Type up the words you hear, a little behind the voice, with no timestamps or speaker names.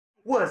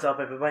What's up,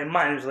 everybody?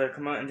 My name is Leo,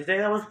 and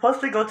today I was supposed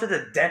to go to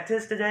the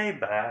dentist today,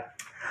 but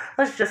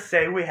let's just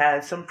say we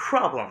had some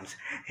problems.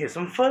 Here's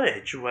some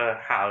footage where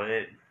how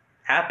it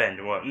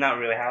happened. Well, not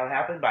really how it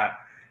happened, but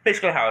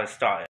basically how it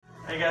started.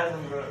 Hey guys,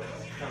 I'm going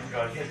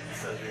to get the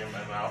surgery in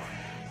my mouth.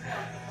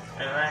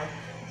 Alright.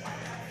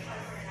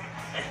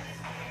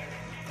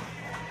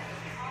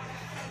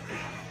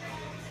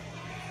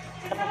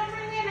 Can someone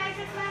bring me a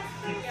nitrous mask,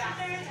 please?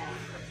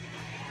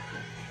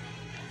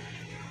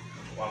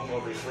 Well, I'm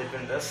going to be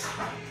sleeping this.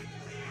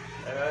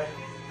 Alright.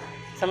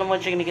 Tell them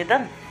what you're gonna get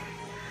done.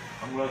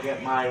 I'm going to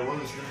get my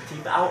wisdom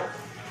teeth out.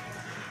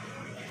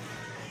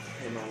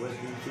 Get my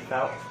wisdom teeth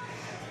out.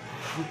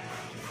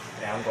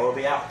 And I'm going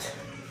to be out.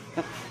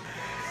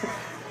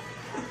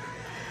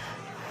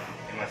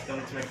 And my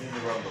stomach's making me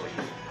rumbly.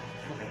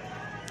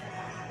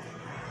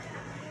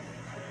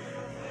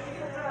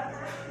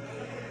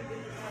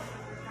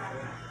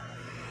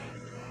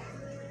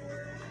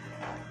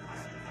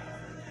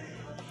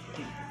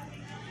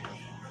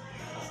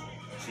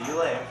 See you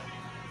later.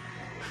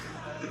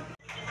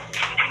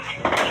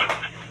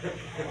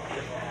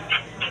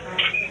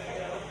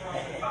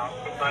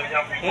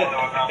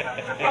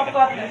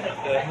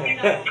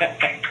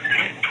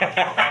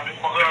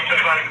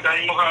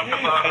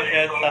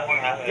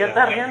 Ya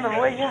está riendo,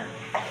 güey, ya.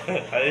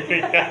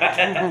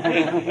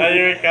 Are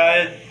you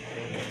guys?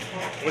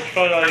 Which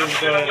phone are you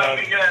doing on?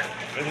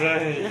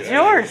 It's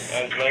yours.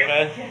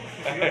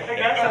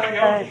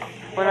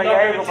 Bueno, ya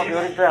llego para que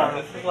ahorita.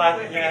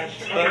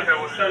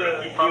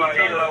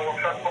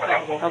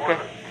 Ok.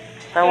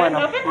 Está bueno.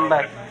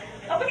 Bye.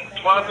 No,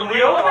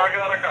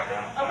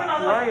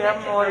 ya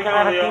me voy a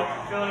quedar aquí.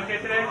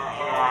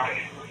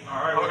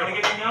 Alright, we're gonna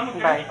get you numb.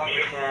 Bye.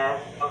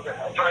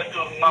 Numbing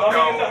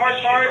is the hard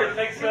part. It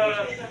takes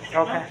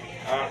Okay.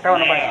 Está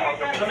bueno, bye.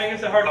 numbing is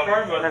the hard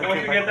part, but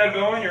once you get that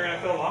going, you're gonna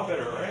feel a lot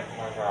better, right?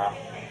 Oh, sorry.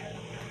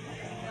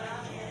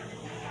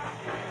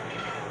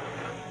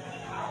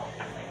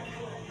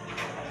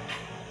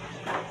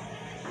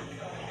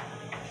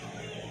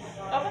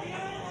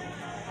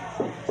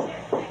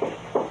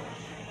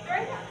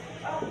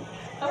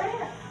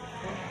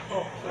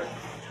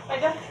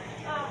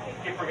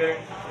 Keep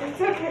forgetting.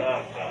 It's okay.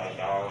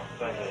 No,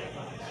 thank you.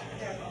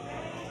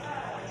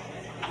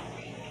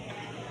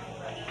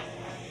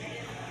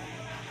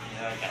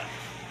 Okay.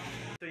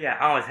 So yeah,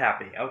 I was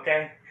happy,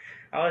 okay?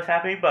 I was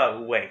happy,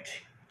 but wait.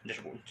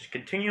 Just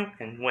continue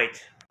and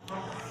wait.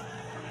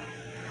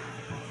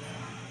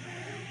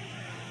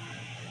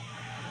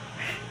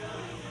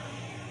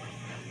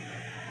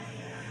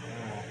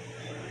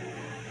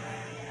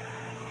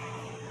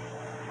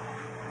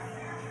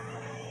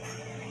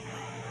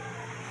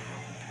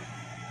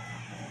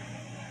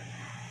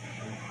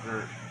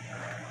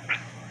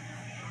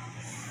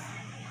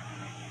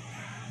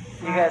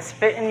 You got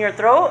spit in your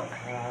throat?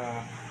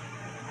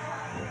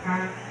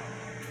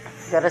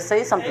 You gotta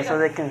say something so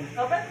they can.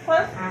 Open,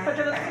 close, put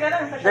your lips together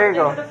and push There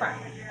you everything go. to the front.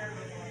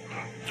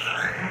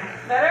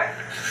 Better?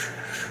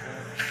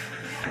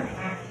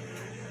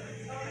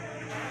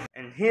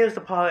 And here's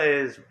the part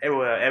is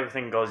where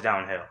everything goes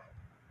downhill.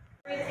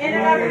 Breathe in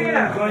and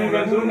out through your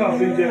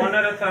nose. One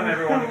at a time,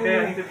 everyone. Okay,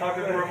 I need to talk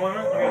to you for a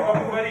moment. Okay,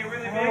 open, buddy,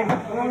 really big.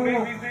 Open big,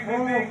 big, big,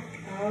 big, big.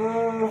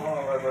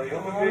 Alright, buddy,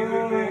 open big,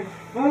 big, big.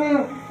 Don't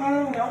look.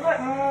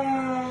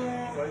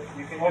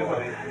 You can do it.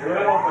 Leave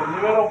it open,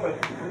 leave it open.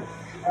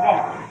 Come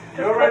on.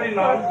 You already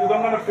know. You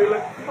don't want to feel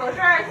it. Close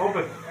your eyes.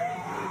 Open.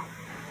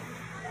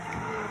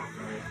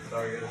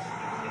 Sorry, guys.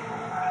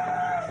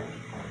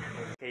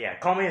 Okay, yeah,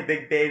 call me a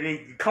big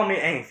baby, call me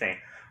anything.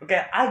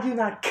 Okay, I do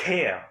not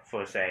care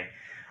for say.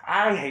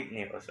 I hate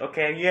needles.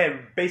 Okay, yeah,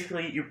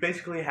 you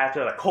basically have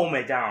to like hold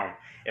me down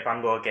if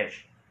I'm gonna get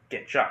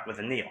shot with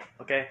a needle.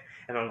 Okay,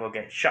 if I'm gonna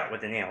get shot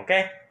with a needle.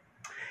 Okay,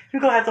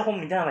 you're gonna have to hold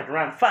me down like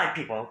around 5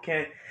 people.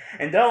 Okay,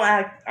 and don't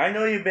act. I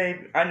know you,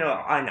 babe. I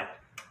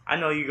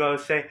know you gonna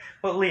say,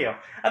 but Leo,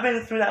 I've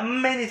been through that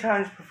many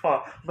times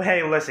before. But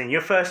hey, listen,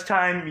 your first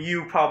time,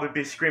 you probably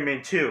be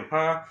screaming too,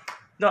 huh?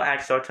 Don't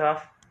act so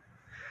tough.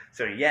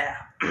 So yeah,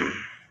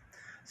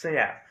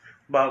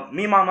 but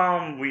me and my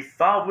mom, we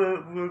thought we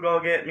were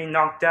gonna get me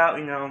knocked out,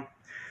 you know,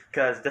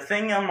 cause the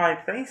thing on my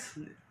face,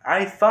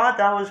 I thought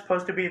that was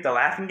supposed to be the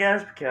laughing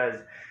gas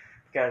because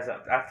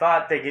I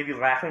thought they give you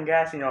laughing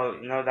gas, you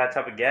know that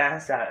type of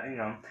gas that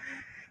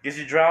gets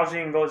you drowsy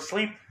and go to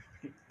sleep.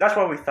 That's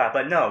what we thought,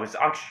 but no, it's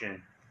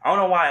oxygen. I don't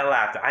know why I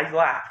laughed. I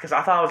laughed because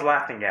I thought it was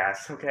laughing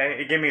gas. Okay,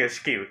 it gave me an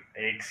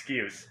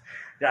excuse.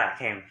 Yeah, I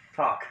can't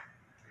talk.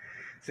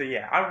 So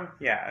yeah,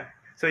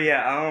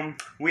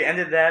 we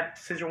ended that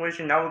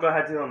situation. Now we're gonna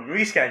have to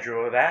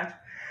reschedule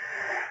that.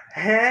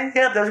 And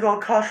yeah, that's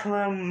gonna cost a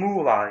little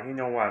moolah, you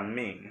know what I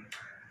mean?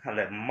 A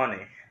little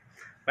money.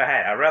 But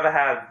hey, I'd rather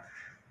have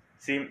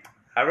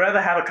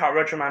a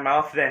cockroach in my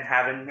mouth than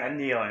having a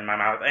needle in my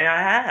mouth. And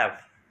I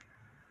have.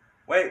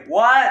 Wait,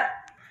 what?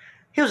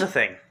 Here's the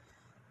thing.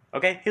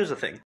 Okay, here's the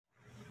thing.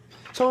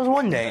 So it was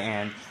one day,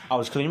 and I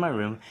was cleaning my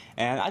room,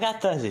 and I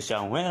got thirsty, so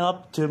I went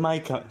up to my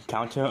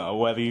counter, or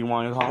whatever you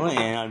want to call it,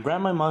 and I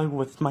grabbed my mug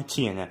with my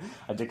tea in it.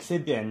 I took a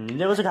sip, and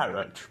there was a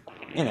cockroach.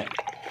 in it.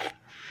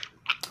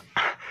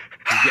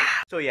 Yeah.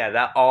 So yeah,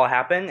 that all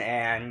happened,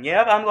 and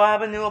yep, I'm gonna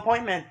have a new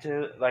appointment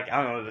to, like,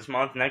 I don't know, this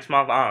month, next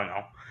month, I don't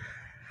know.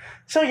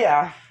 So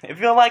yeah, if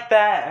you like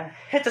that,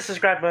 hit the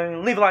subscribe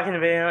button, leave a like in the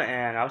video,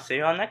 and I'll see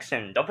you on next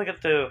time. Don't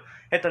forget to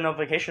hit the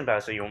notification bell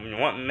so you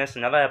won't miss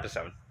another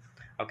episode.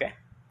 Okay?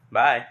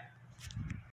 Bye.